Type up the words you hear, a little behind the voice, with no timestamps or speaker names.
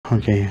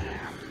Okay.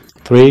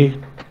 3,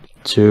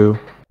 2,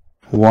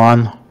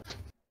 1.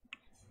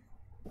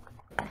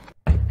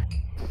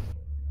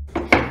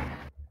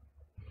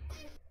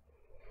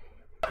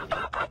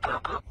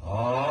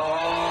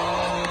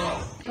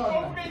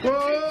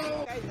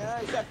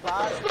 Isso é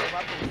plástico,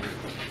 vai pro mim,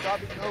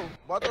 sobe de novo,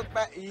 bota outro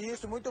pé,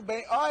 isso, muito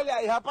bem, olha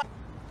aí, rapaz.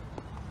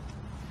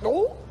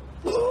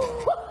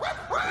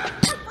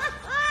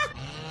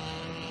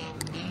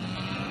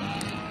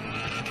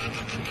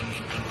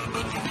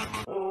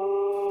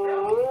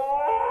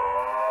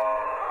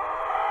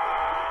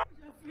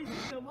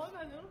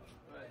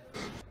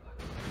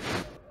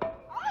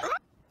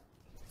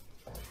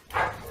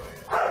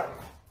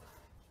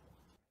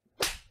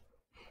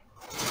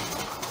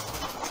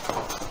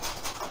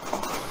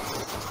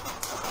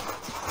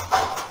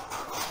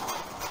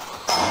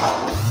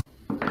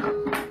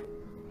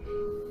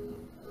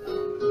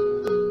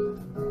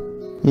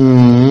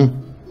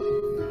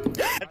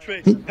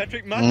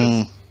 Patrick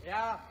Matters.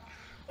 Yeah.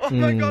 Oh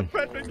my God,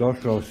 Patrick.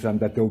 Došao sam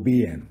da te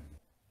ubijem.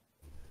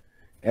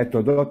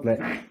 Eto dotle,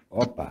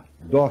 opa,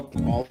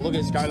 dotle. Oh, look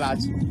at this guy,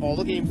 lads. Oh,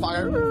 look at him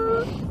fire.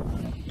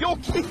 Yo,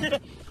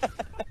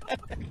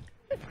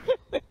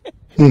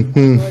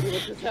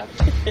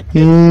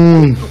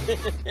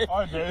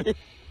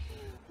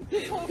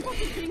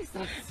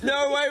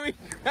 no way we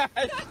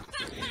crashed.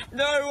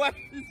 No way.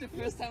 This is the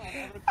first time I've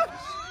ever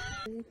crashed.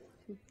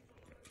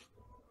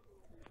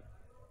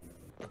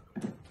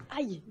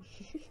 Ai.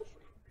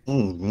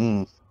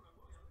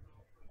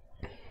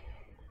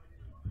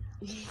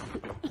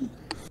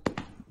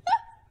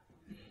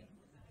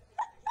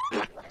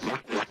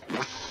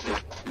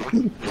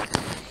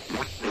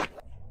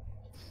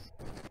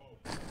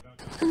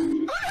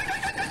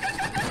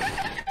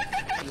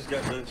 Just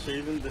got done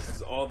shaving. This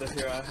is all the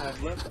hair I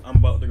have left. I'm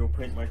about to go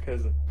prank my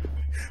cousin.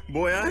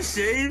 Boy, I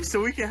shaved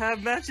so we can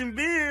have matching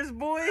beers,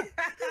 boy.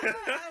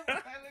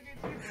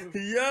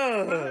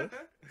 Yeah.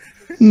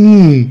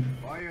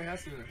 Why are you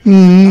asking? I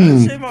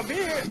didn't shave my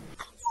beard.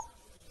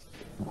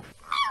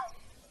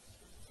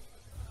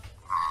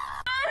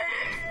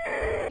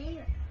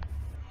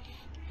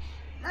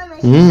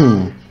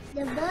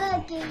 The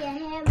bug in your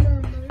hair,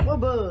 Mama. What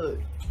bug?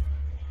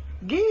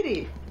 Get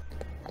it.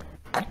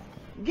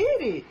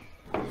 Get it.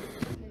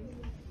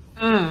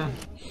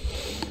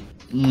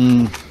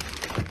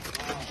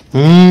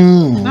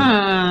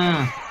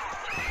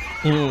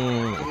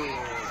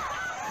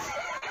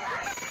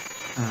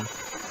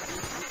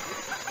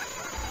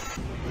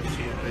 Let's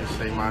see if they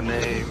say my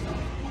name.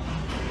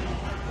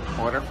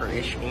 Order for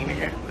Isheen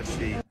here. Let's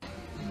see.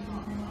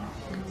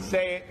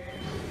 Say it.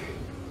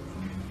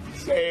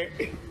 Say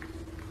it.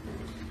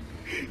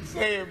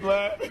 Say it,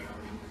 blood.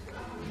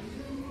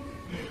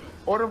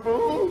 Order for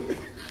who?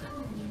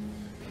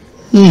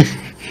 You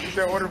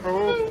said order for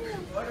who?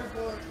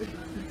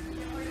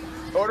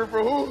 Order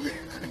for who?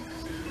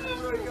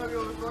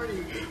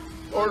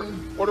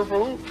 Order for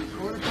who?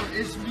 Order for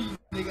Isheen,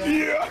 nigga.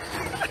 Yeah.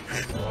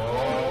 Oh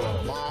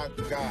my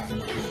God.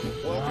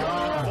 What the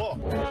fuck?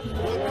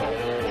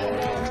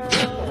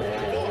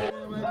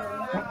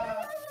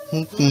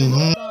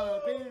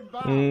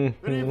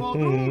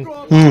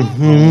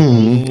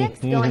 Six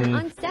going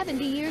on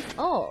 70 years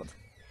old.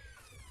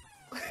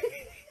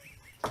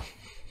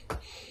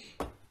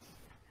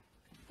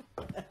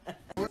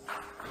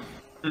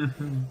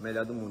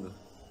 Melhor do mundo.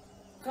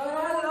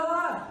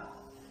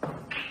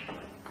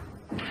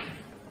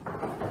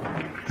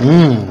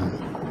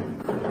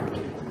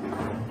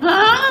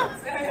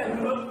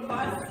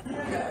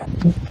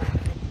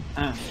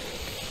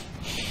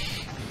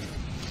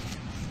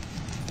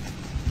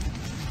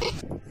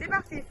 C'est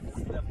parti.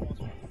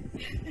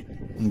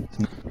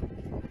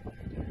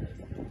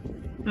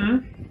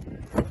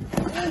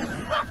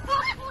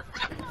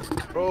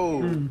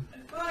 Bro.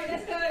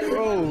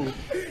 Bro.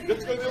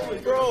 Let's go do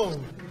it, bro.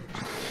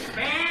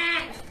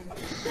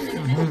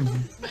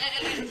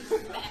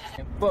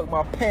 Fuck,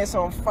 my pants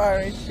on fire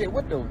and shit.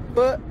 What the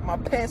fuck? My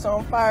pants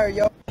on fire,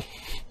 yo.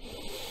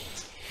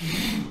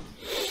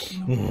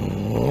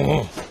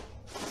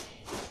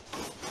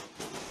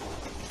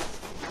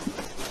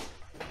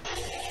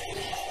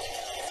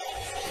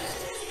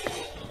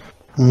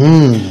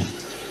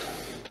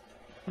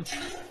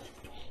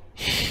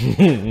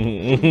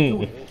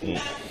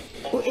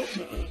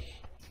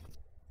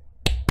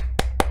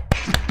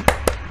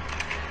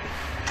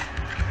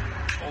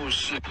 Oh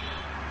shit.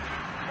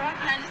 Bro,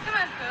 can I just get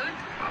my food?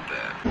 My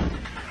bad.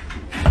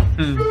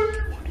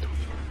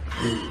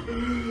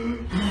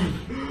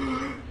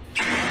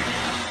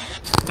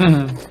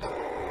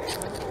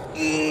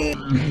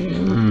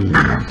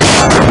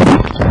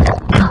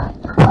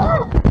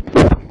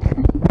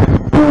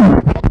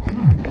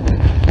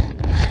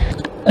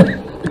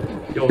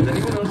 Yo, is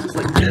anyone else just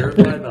like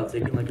terrified about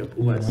taking like a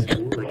pool at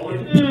school? Like, yo,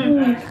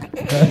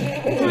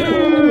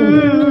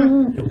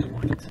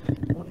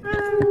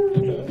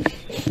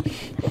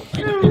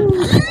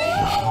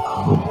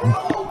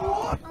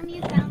 Mom,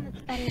 you found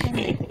that's better than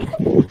me.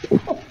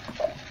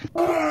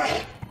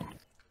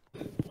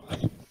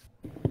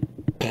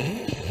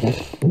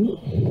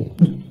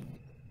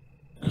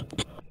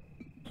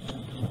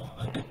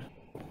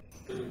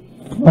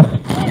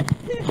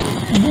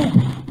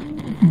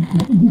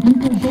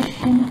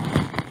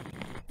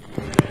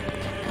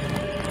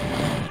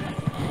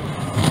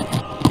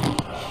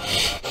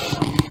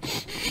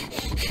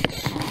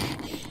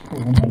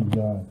 Oh my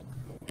god.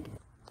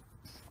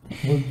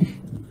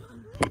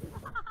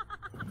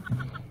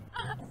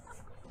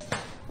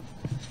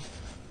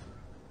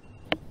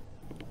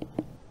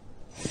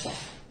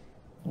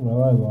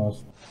 Well, I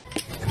lost.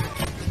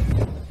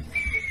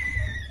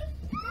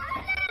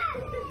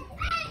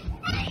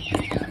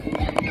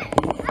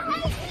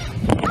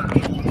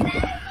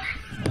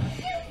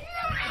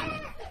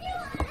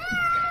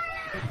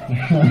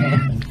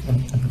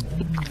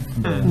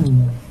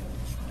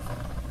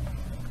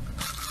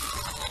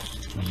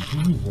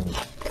 Jesus.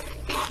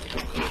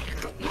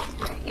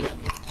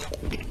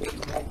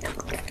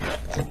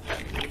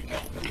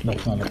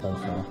 That's not a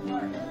person.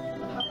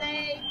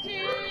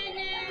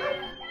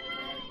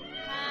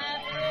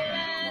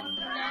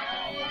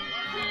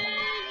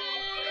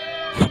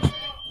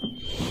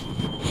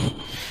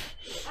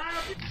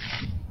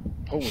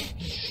 Holy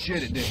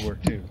shit, it did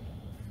work too.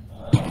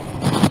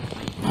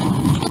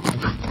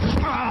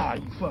 Ah,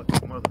 you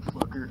fucking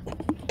motherfucker.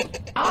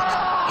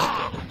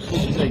 Ah!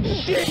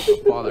 Shit!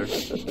 Father,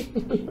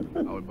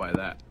 I would buy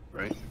that,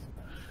 right?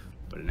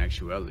 But in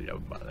actuality, I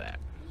would buy that.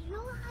 You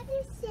know how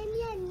to send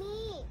me a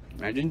name.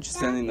 Imagine just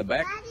standing in the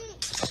back.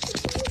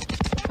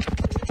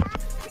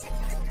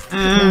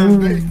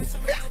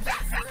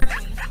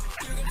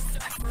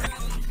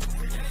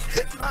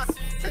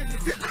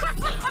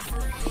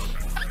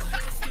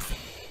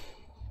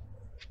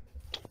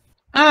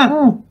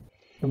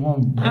 Come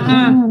on.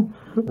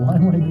 Why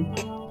am I doing?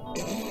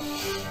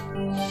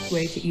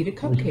 Way to eat a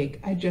cupcake.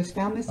 I just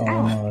found this Oh,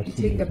 out. no, You that's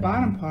take the easy.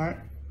 bottom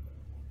part,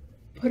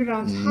 put it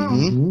on top.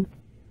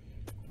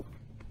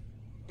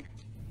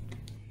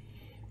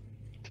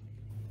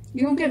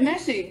 You don't get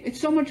messy. It's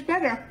so much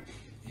better.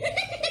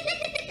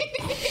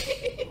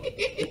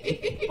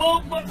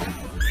 Oh my.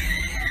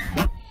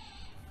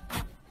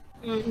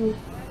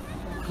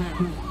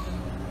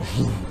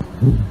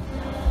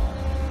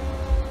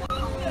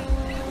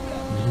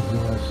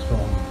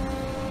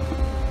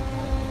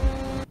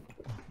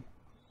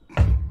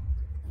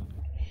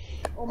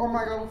 Oh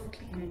my god.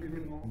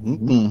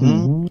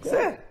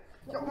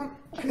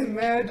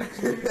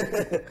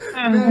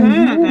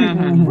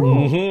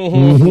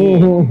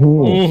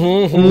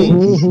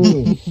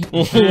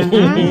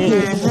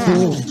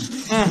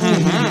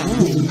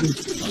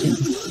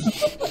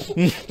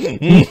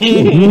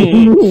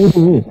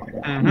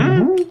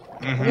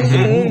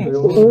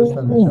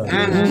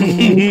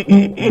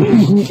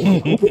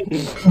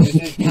 This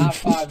is top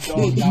 5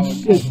 dogs I would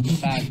pet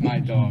besides my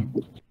dog.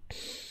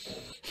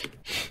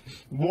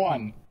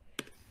 1.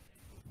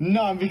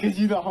 None, because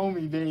you the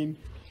homie, Dane.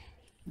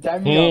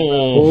 Dab me up,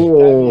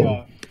 bro.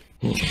 Dab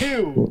me up.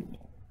 2.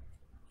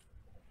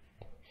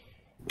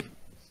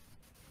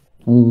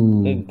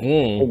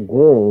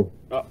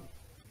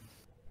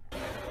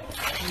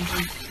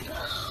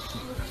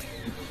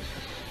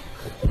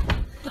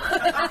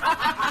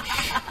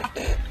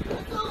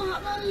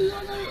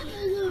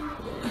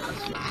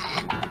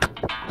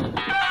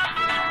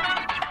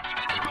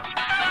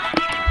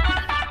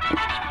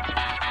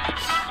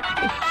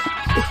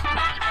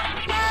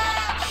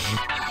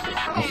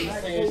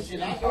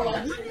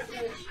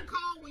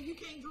 When you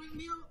can't drink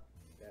milk?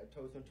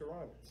 Lactose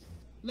intolerant.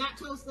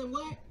 Lactose and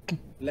what?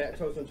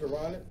 Lactose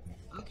intolerant.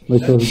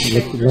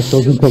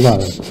 Lactose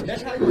intolerant.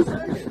 That's how you say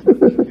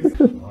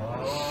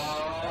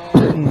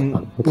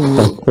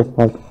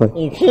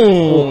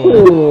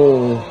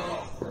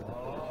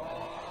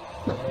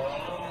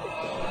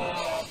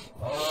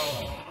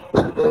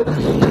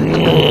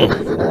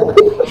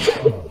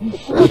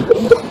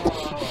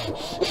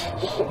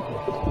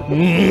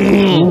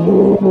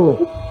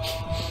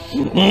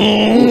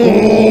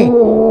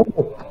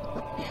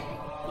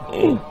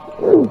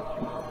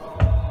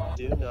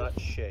Do not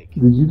shake.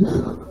 Did you just?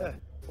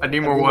 I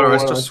need more water. I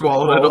just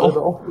swallowed it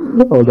all.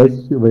 Oh, that's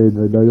wait.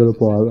 I'm gonna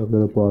pause. I'm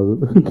gonna pause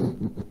it.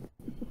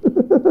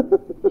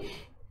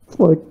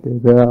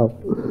 Fucking hell.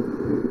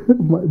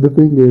 The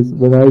thing is,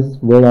 when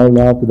I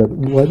laughed at that,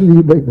 why did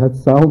he make that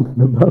sound in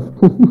the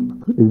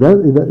bathroom? If that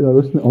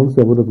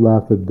honestly, I would have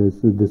laughed at this.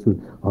 This is this thing.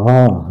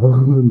 Yeah,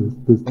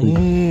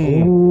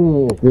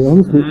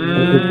 honestly,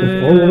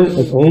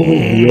 it's always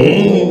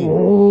weird.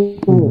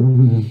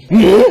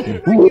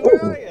 Ricky, where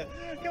are you?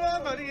 Come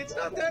on, buddy. It's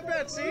not that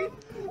bad. See?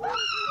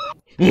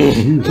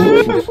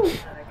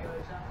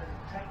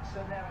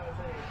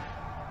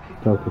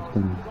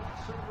 Self-esteem.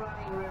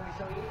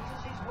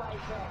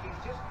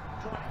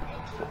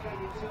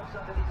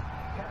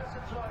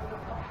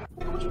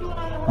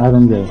 I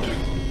don't get it.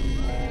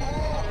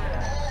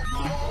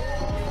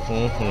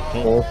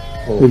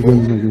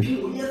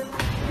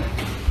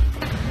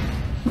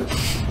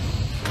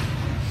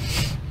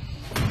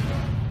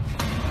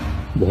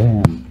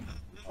 Damn.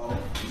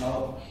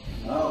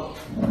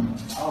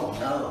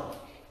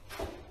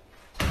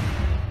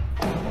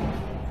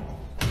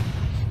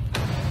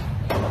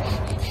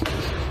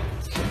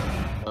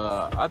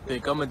 I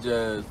think I'ma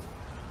just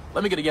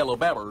let me get a yellow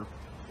pepper.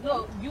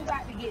 No, you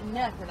got to get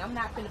nothing. I'm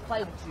not gonna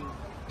play with you.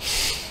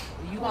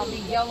 You gonna be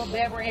yellow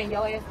bever and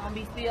your ass gonna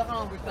be still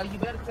hungry, so you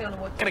better tell them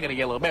what Can I get a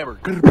yellow bever?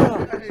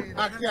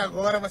 Aqui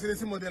agora vai ser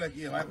desse modelo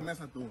aqui, vai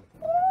começa tu.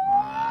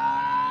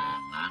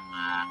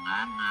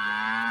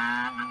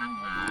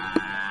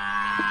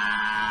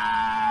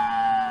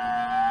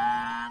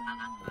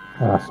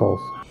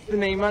 Assholes. The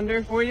name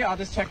under for you? I'll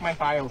just check my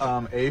files.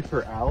 A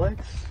for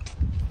Alex.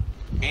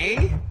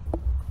 A?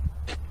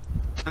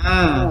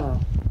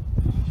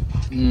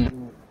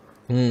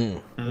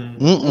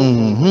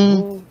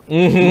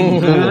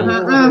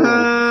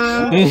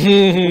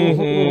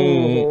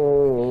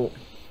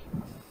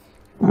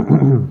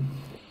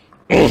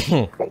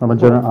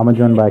 I'm a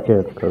join back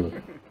here because.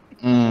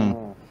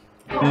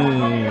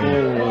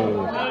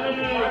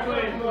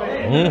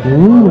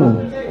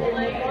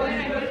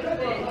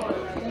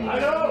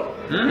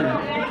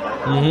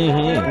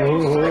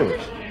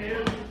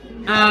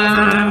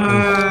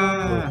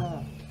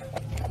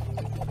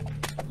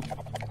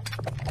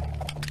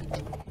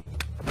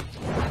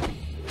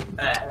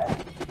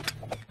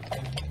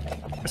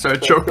 So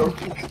choke.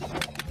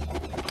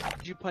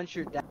 Did you punch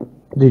your dad?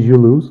 Did you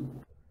lose?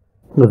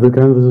 Does it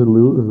count as a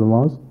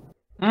loss?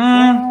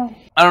 I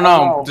don't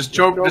know. Does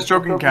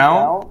choking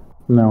count?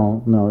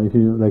 No. If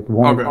you like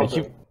one.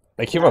 Okay.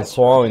 I keep on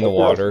swallowing the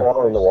water.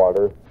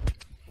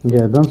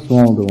 Yeah, don't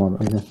swallow the water.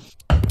 Okay.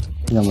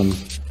 Yeah, man.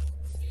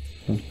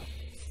 Okay.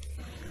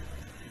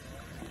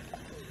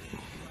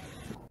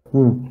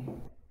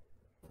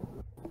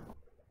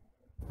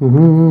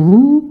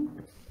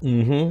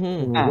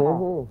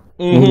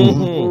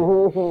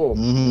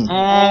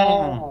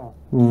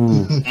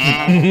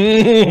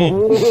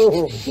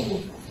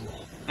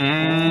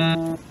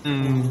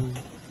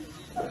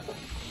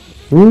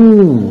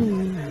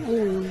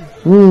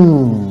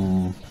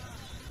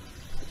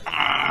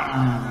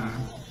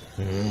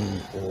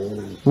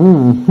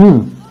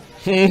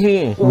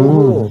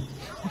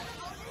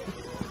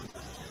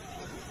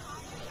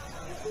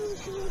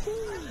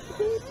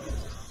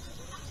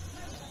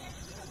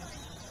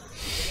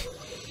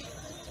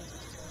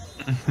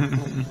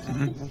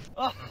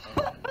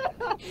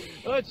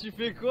 Oh, tu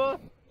fais quoi?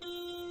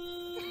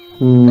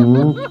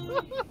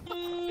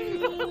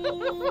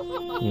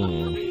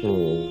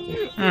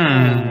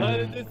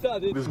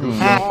 This goes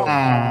so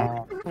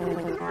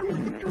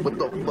what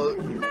the fuck?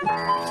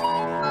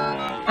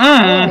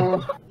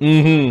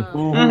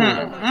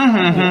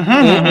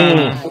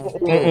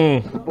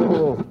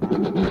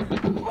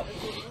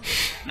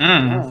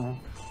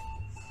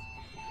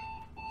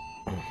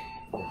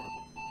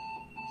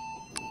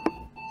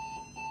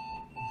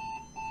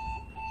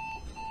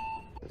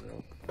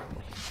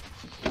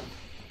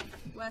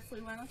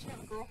 Wesley, why don't you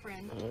have a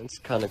girlfriend? It's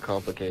kind of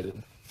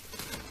complicated.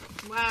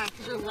 Wow,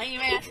 because your lame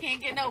ass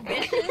can't get no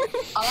bitches.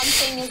 All I'm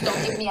saying is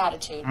don't give me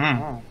attitude.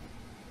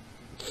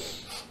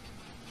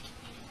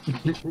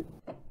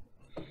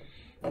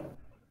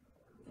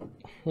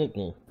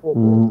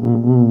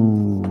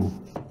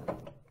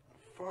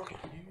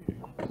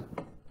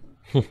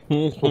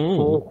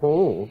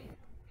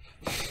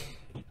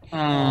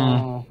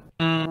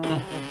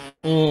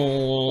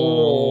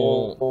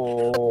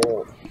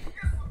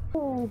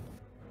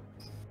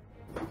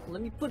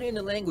 Let me put it in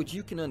a language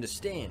you can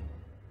understand.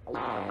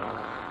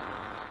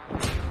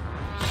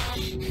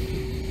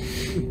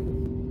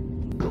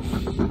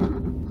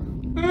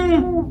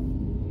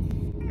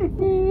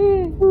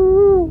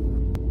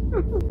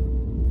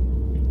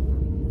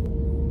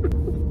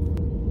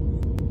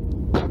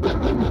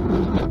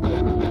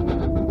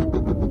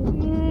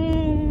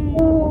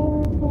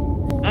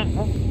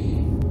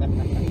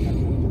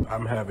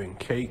 I'm having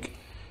cake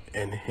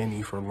and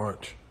Henny for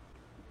lunch.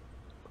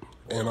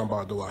 And I'm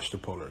about to watch the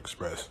Polar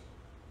Express.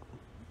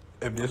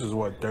 If this is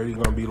what 30's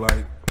gonna be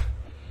like,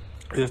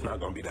 it's not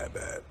gonna be that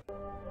bad.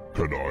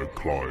 Can I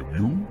climb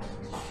you?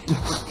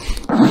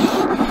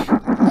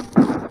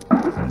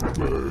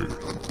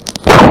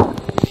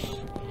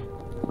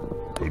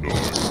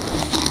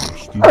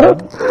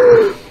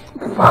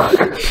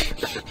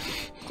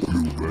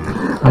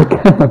 I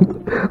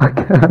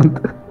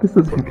can't. This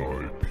is. Can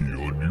I pee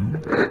on you?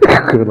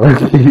 Can I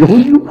pee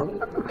on you?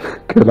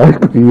 Can I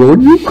pee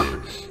on you?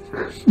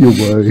 You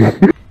may.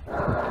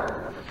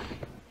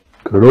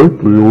 Can I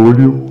pee on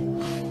you?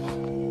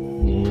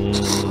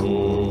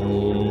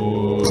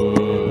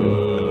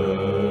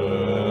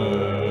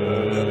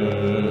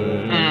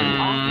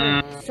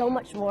 So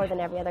much more than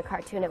every other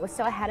cartoon. It was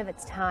so ahead of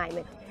its time.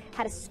 It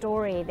had a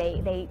story.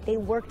 They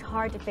worked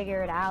hard to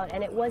figure it out,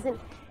 and it wasn't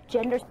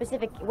gender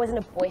specific. It wasn't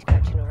a boys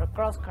cartoon or a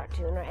girls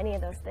cartoon or any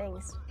of those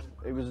things.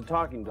 It was a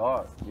talking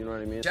dog, you know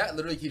what I mean? Chat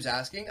literally keeps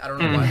asking. I don't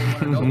know why they want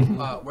to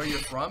know where you're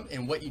from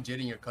and what you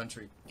did in your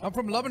country. I'm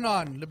from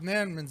Lebanon,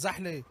 Lebanon, min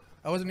Zahle.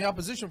 I was in the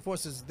opposition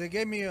forces. They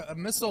gave me a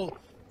missile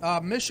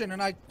mission,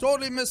 and I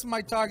totally missed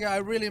my target. I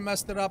really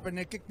messed it up, and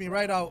they kicked me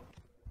right out.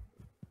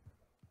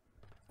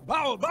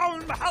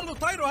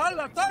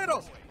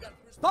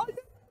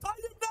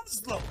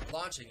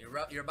 Launching.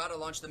 You're about to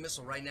launch the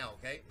missile right now,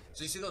 okay?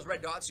 So you see those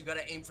red dots? You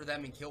gotta aim for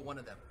them and kill one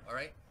of them, all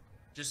right?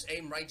 Just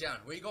aim right down.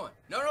 Where are you going?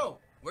 No.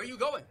 Where are you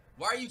going?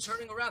 Why are you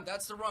turning around?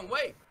 That's the wrong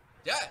way.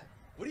 Dad,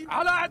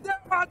 على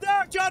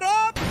أعداء shut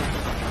up!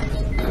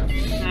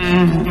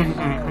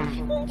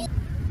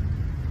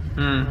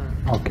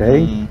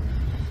 Okay.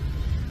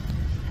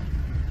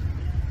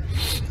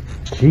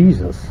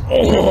 Jesus.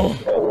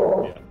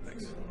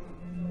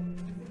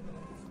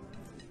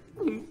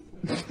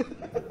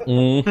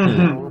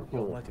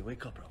 Wati,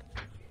 wake up, bro.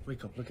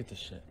 Wake up, look at this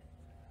shit.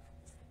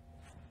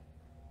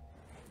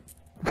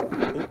 Why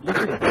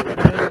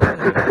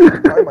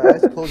are my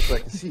eyes closed so I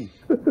can see?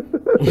 Your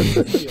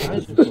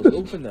eyes are closed.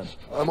 Open them.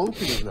 I'm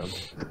opening them.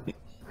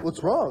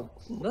 What's wrong?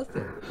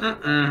 Nothing.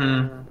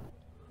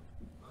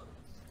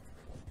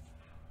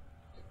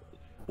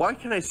 Why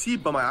can I see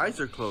but my eyes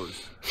are closed?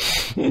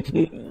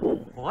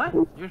 What?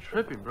 You're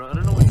tripping, bro. I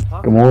don't know what you're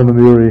talking Come on,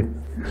 Amiri.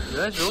 about.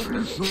 Your eyes are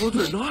open. No,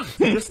 they're not.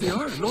 Yes, they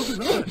are. No, they're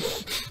not.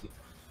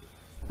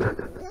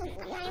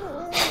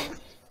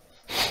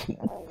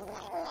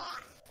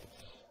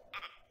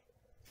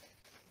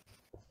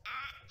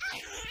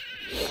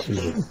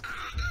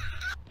 Jesus.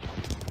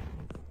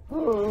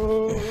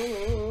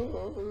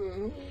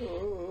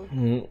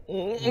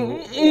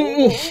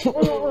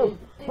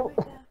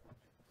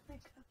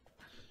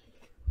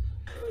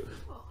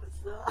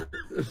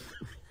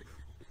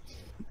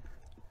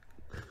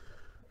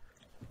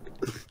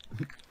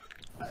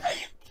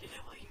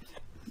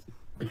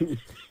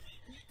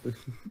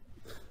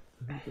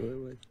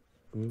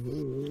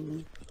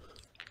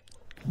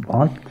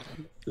 What?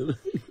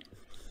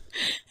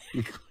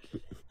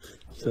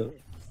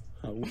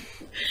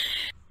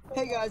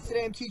 Hey guys,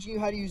 today I'm teaching you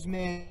how to use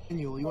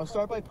manual. You want to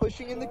start by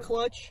pushing in the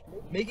clutch,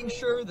 making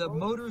sure the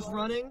motor's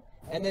running,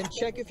 and then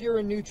check if you're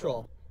in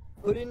neutral.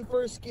 Put in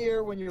first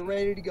gear when you're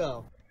ready to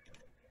go.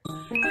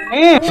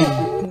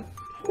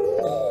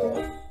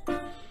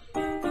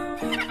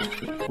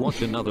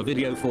 Watch another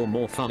video for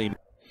more funny.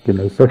 Can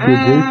I suck your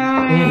dick?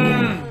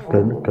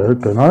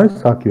 Can I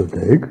suck your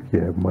dick?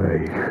 Yeah,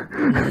 mate.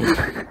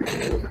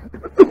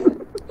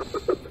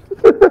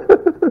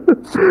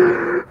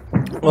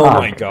 Oh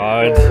my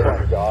god.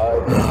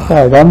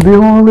 Hey, I'm the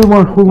only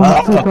one who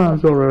went 2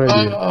 times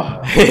already.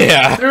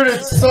 Yeah. Dude,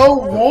 it's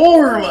so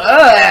warm.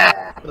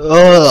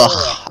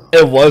 Ugh.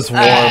 It was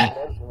warm.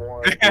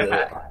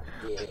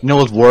 You know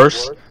what's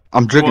worse?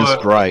 I'm drinking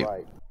What? Sprite.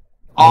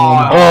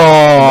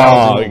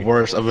 Oh. That was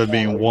worse of it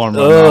being warm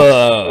right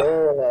now.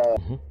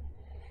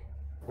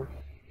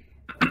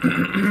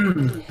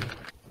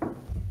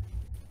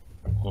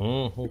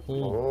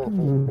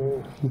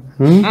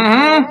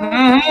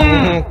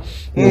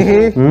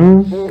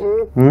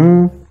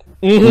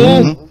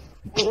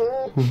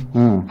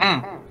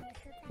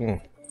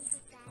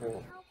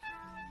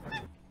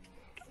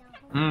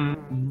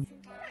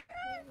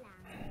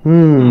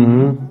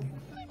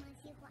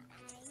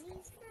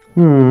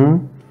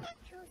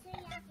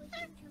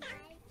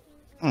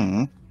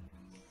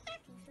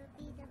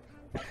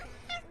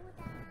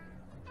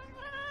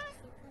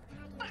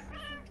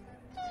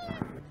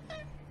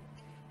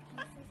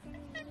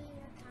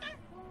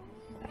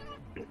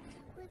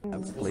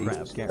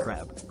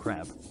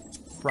 Crab.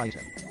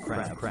 Frighten.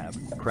 Crab.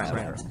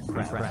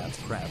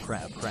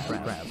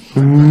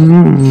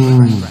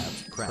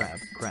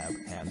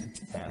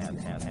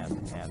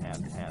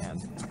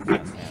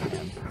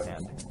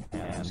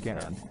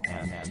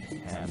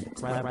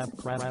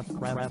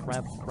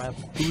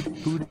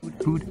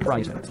 Food.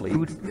 Frighten.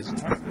 Food is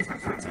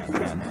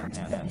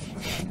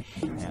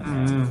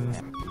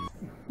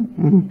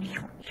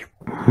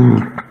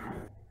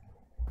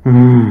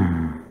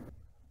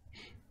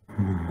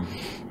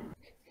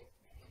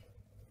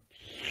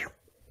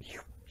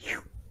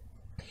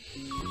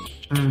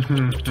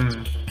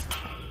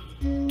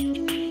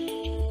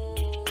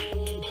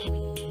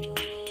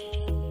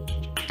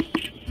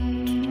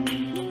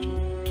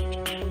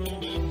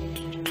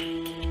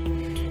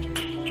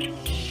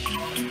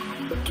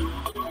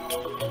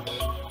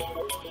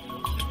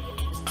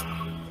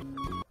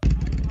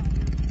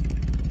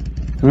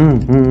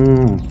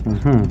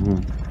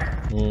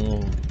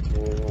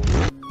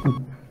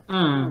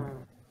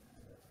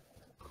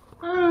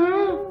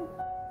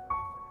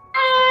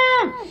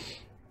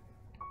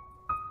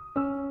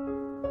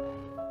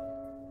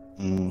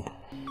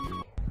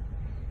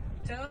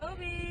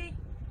Toby.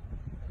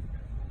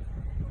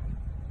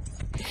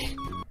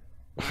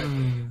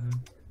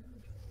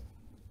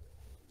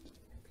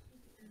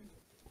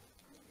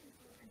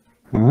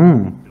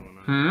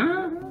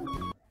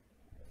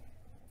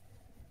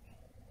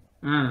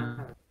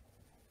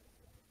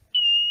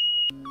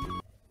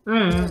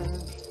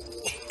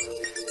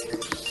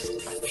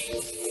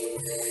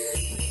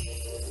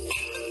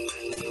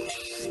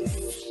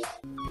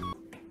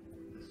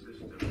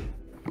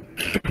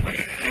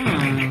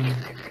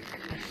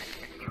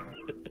 Oh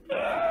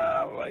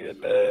my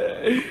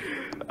goodness.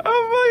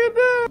 Oh my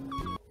goodness.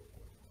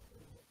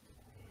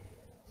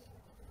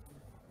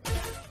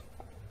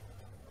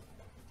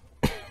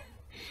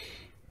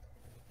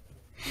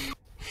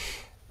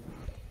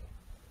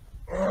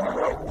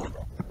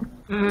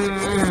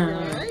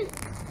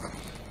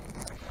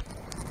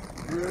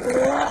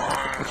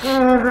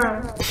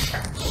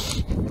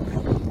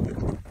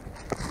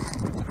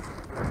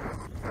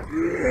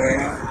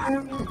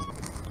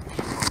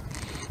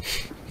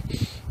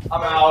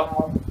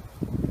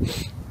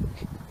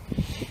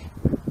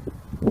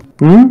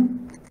 That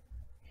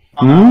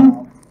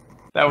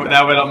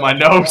went up my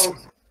nose.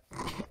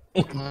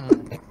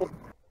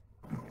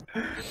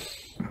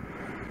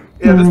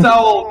 Yeah, this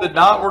towel did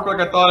not work like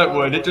I thought it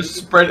would. It just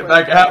sprayed it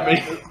back at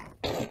me.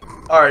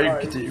 Alright, you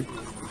can continue.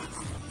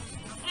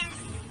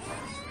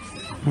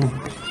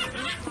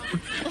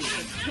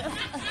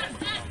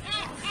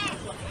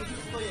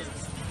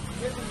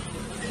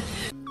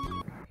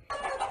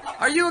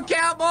 Are you a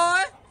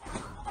cowboy?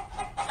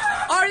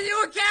 Are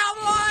you a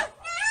cowboy?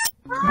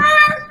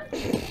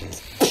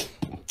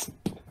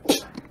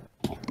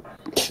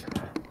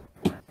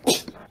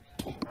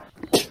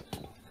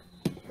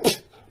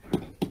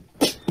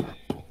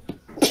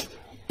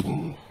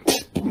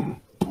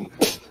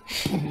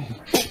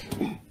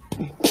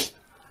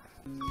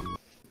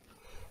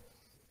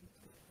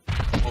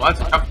 Well,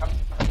 that's a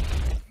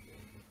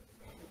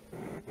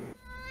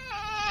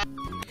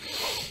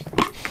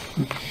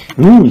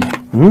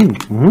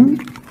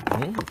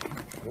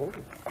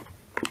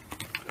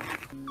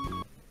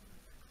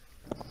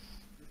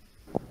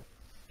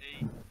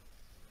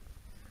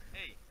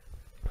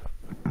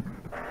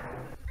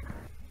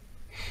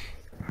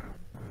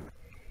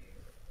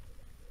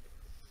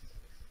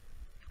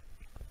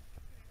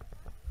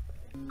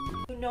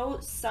You know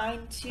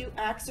sine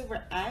 2x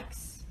over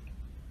x?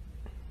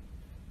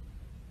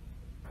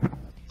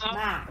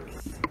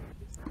 Max.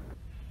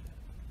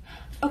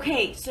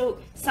 Okay, so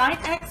sine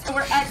x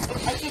over x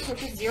if x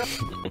approaches 0.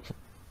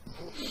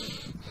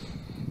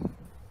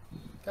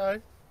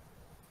 Okay.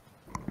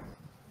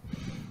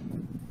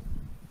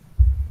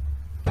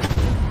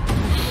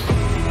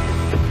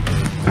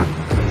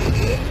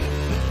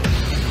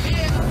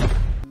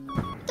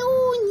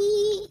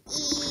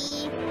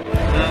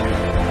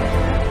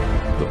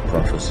 The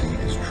prophecy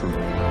is true.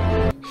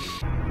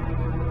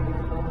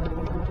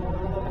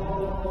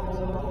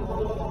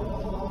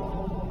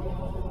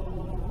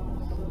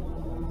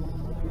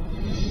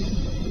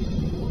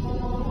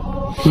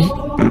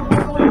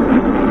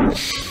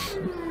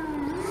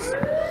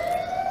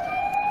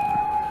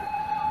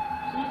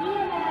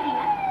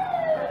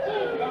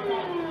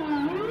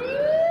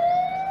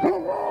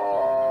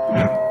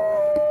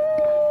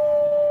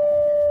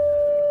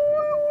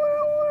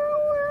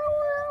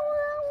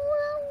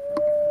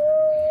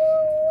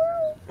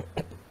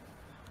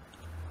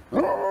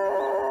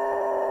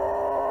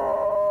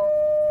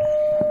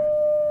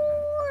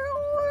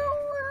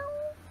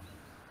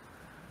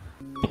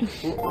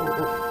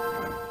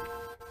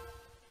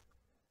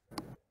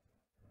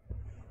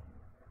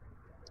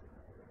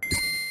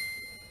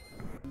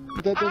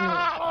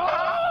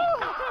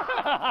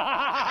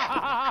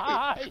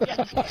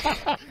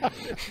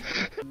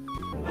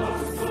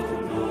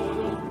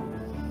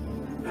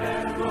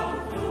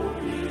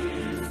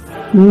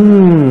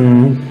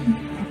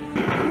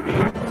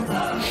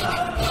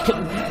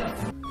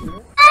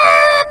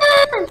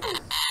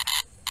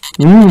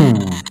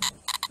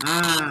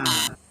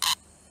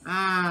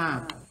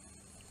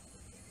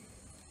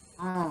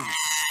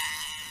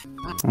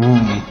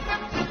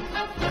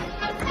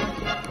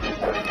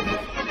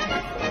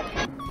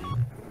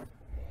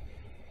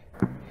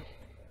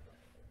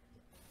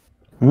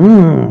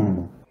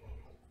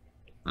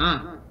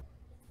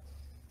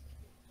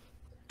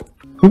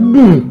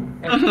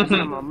 Every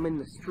time I'm in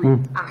the street,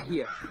 I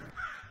hear.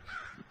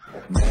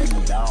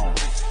 Down.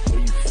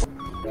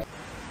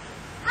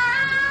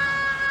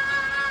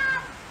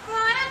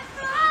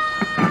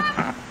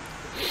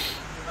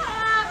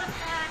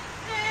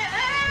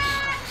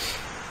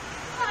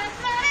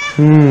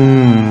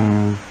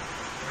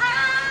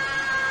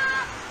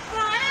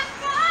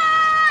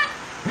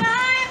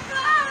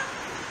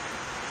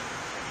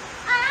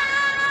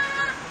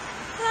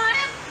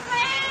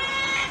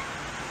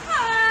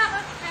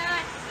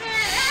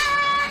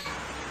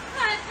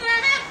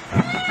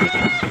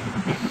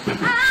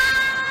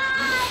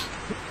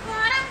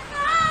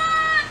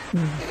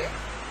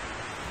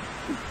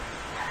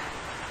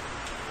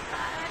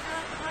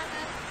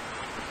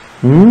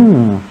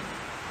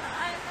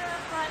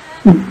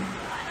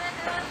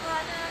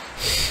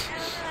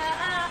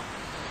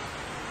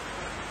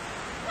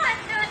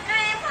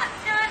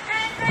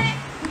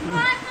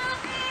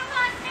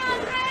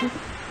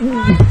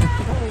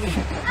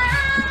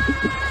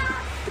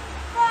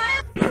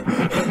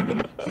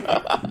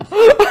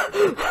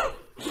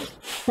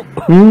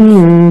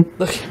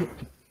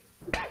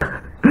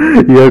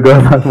 You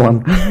got that one.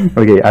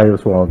 Okay, I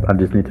just swallowed. I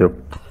just need to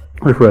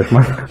refresh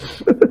myself.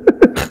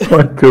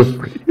 1, 2,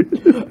 3.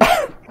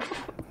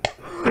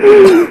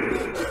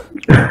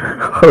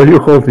 How are you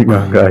holding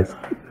on, guys?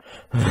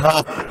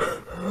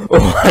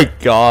 Oh my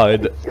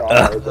god. 1,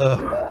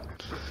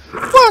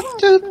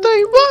 2,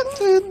 3, 1,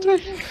 2,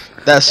 3.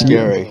 That's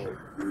scary.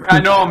 I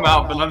know I'm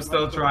out, but I'm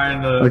still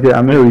trying to. Okay,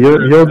 Amir,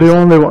 you're the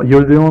only one.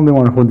 You're the only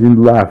one who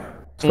didn't laugh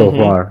so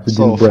far. Who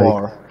didn't break.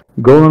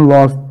 Golden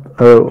lost.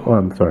 Oh,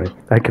 I'm sorry.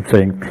 I kept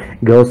saying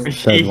Ghost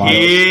said one.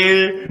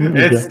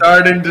 It's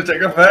starting to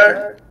take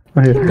effect.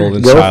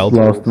 Golden Ghost child.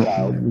 Lost,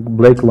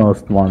 Blake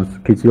lost once.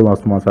 Kitty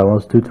lost once. I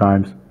lost 2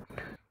 times.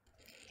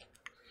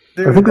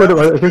 Dude, I think that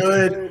was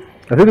good.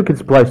 I think we can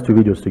splice 2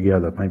 videos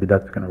together. Maybe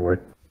that's gonna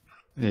work.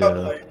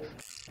 Yeah.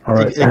 All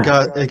right.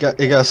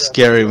 It got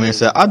scary when he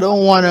said, "I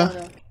don't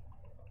wanna."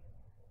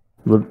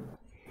 But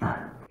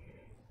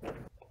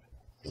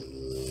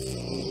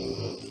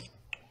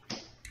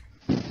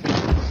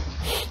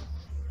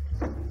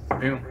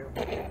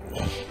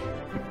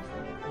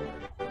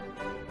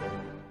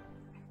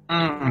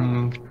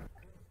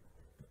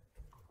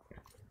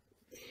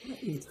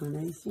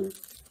Intonation.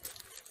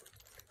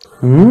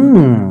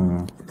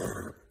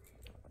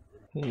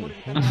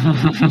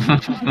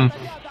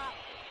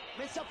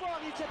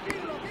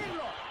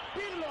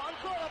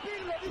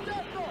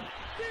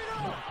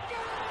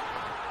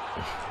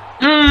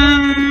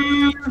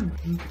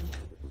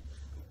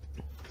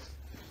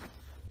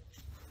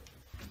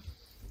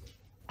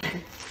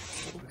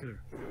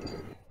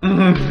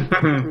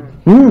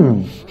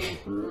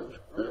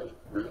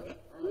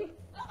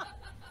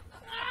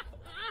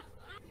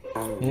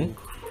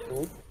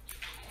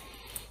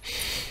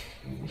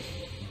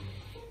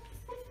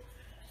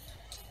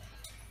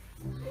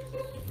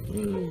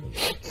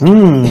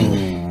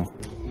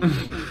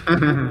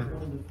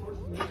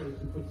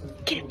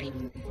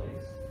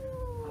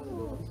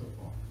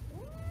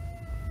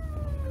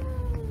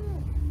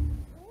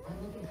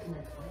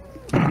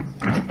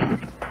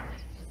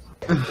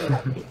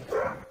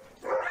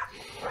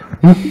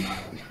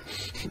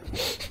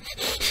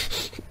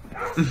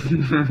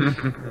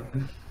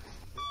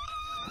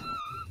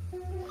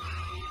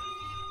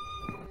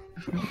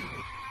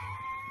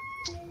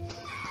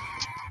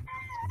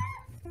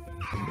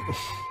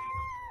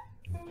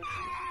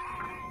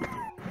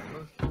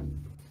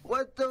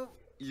 What the?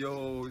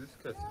 Yo, this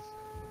cut.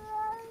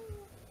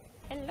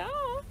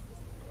 Hello?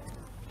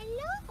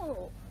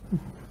 Hello?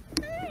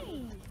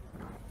 Hi.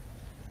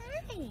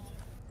 Hi.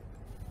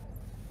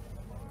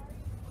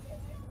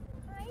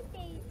 Hi,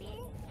 baby.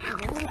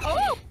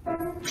 Oh!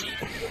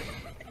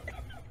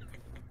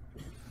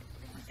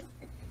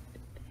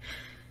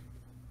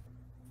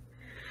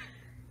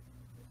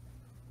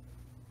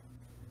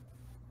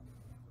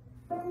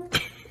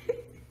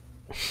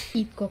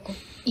 Eat, Coco.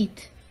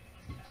 Eat.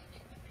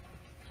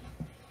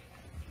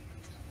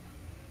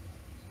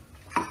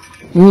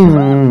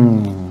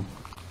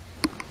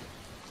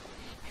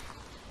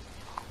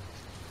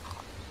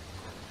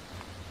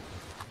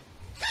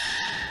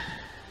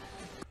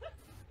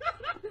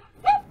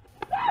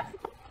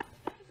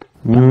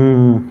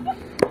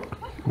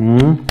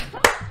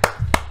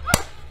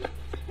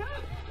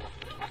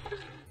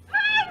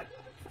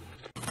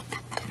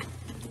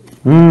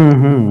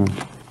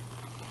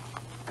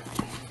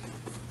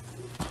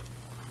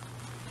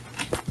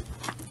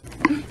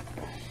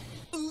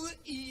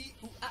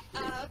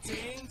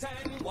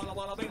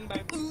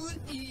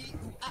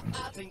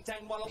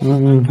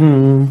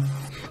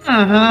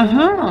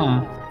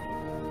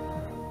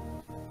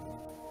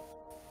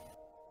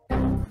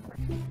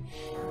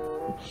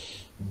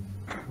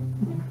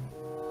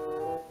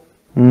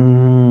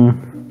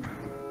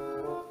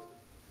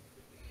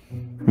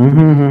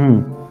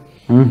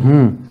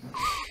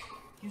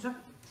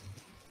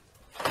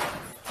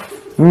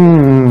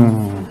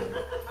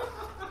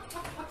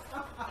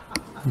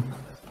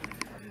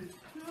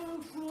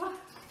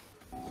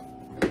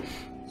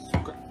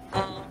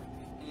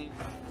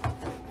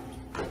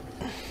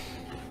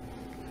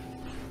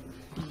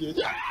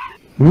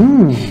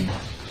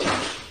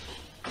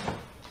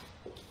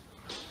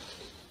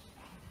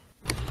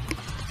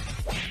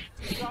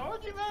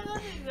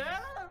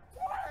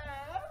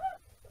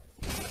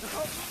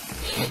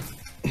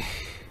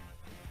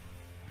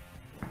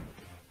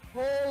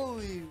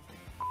 Holy.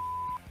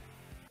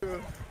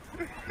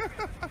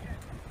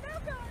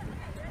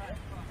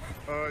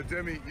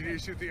 Demi, you need to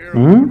shoot the arrow.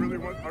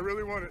 Hmm? I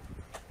really want it.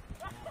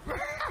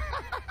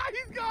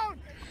 He's gone.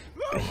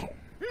 Look,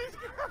 he's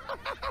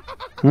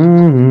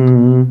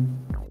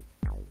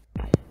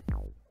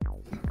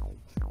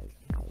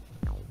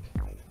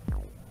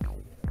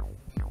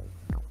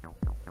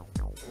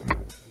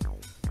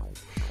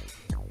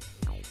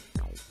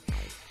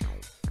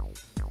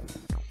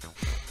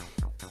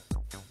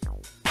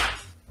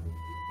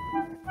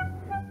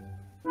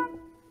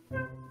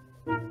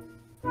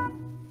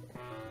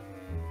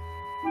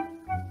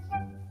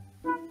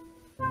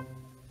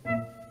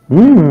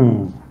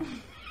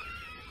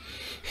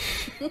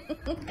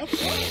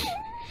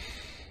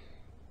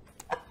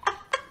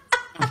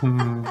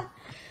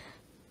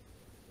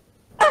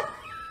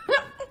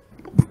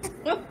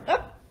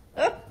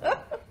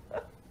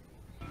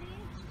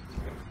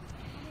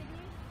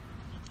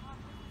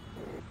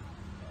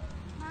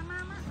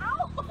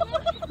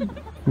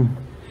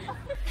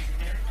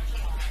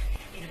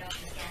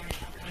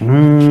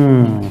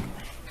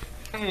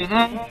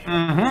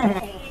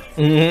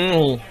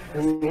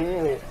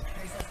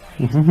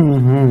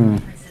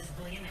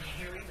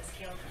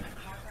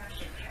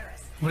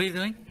What are you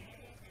doing?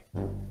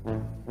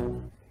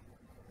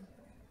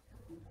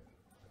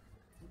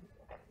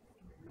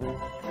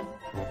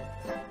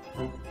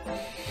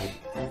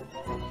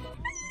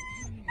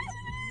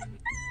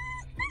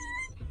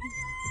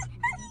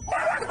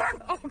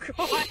 Oh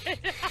god.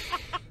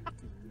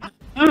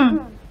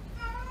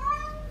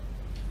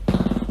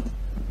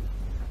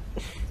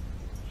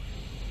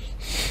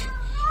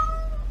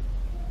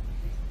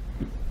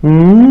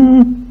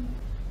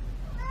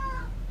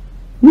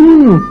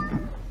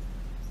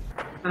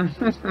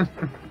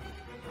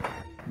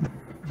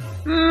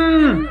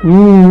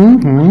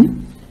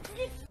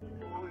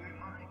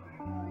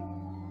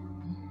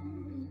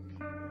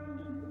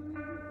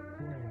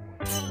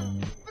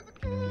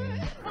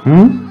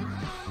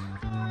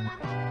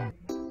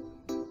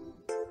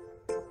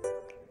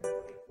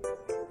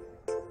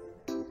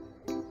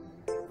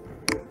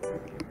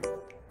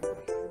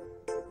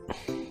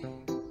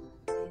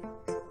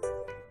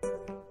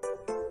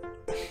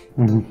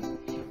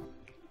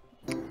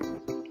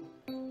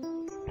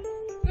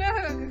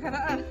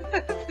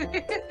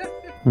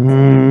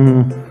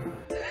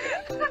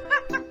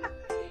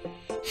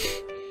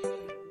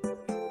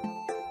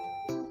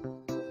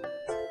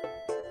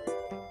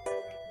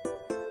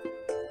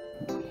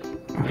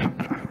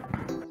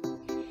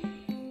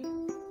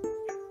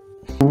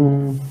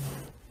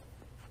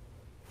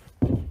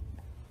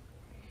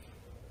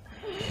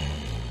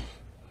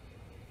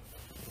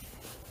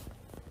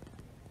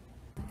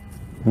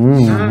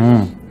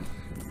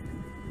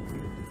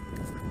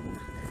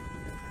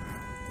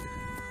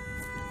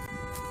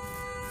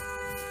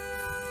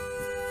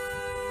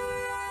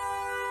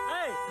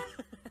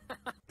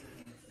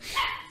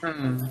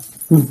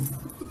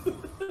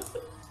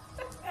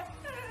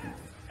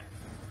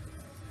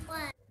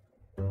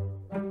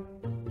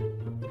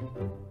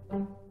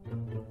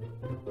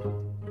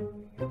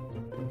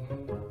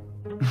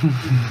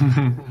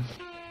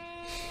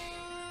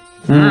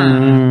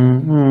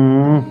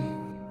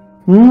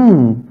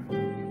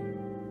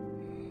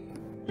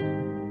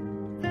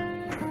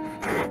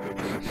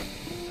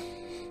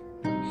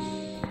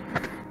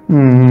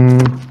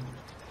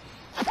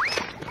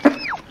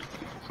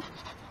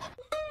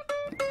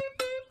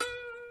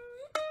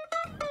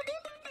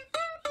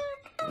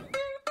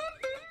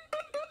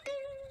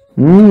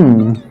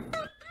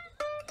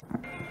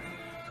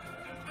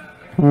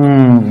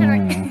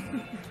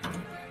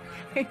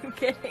 Are you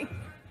kidding?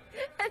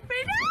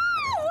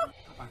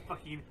 I'm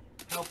fucking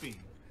helping.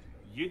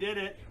 You did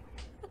it.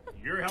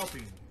 You're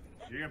helping.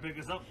 You're gonna pick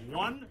this up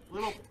one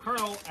little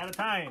kernel at a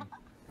time.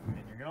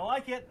 And you're gonna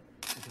like it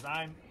because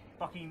I'm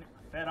fucking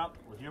fed up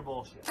with your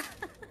bullshit.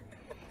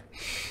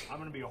 I'm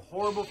gonna be a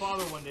horrible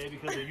father one day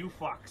because of you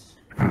fucks.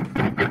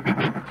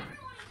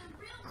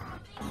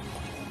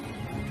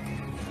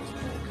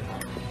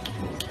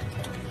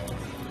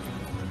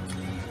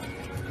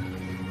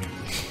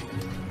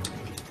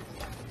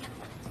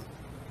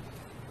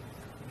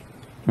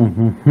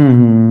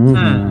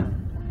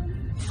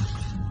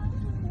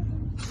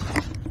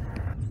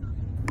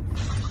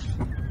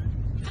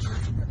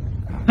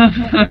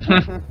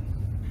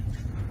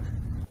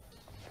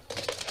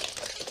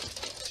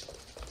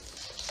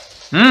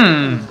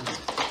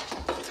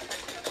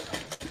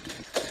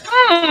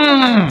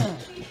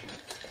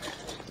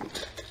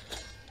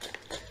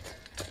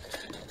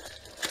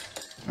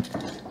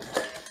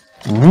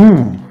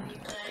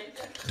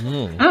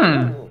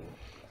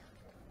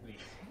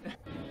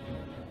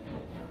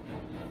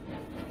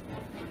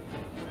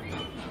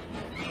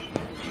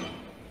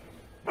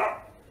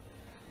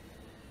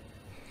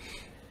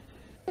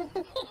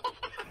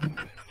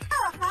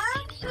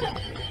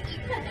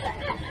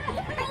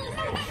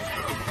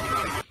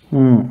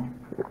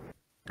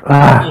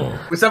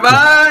 We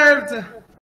survived!